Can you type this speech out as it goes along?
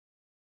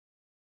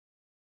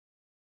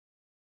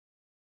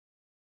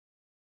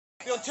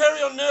The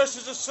Ontario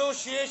Nurses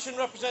Association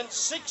represents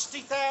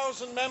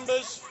 60,000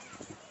 members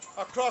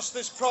across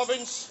this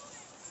province,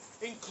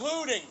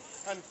 including,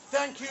 and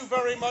thank you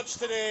very much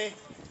today,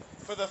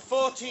 for the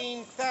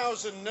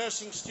 14,000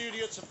 Nursing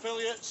Students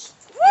affiliates.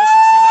 So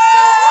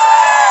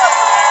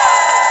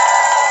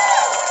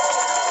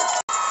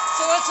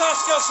let's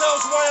ask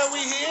ourselves, why are we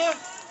here?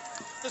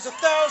 There's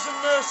 1,000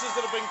 nurses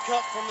that have been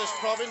cut from this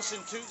province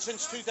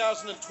since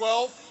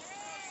 2012.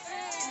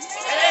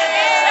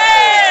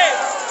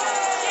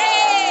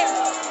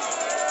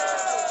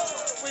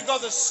 We've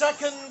got the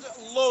second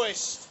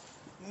lowest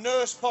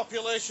nurse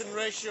population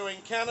ratio in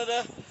Canada.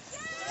 And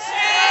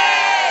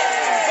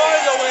by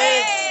the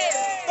way,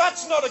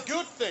 that's not a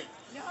good thing.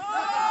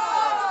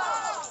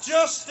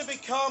 Just to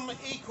become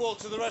equal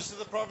to the rest of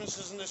the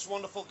provinces in this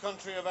wonderful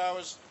country of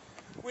ours,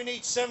 we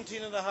need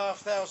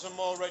 17,500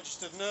 more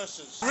registered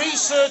nurses.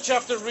 Research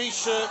after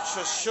research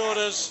has showed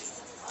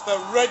us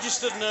that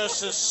registered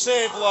nurses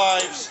save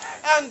lives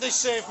and they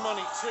save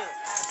money too.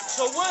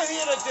 So we're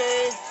here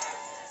today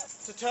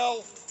to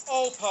tell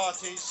all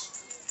parties,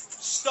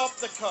 stop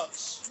the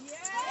cuts.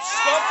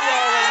 Stop the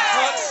RN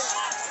cuts.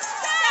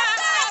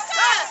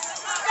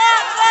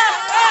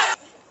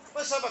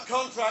 Let's have a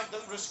contract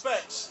that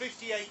respects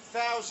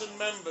 58,000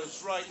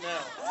 members right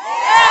now.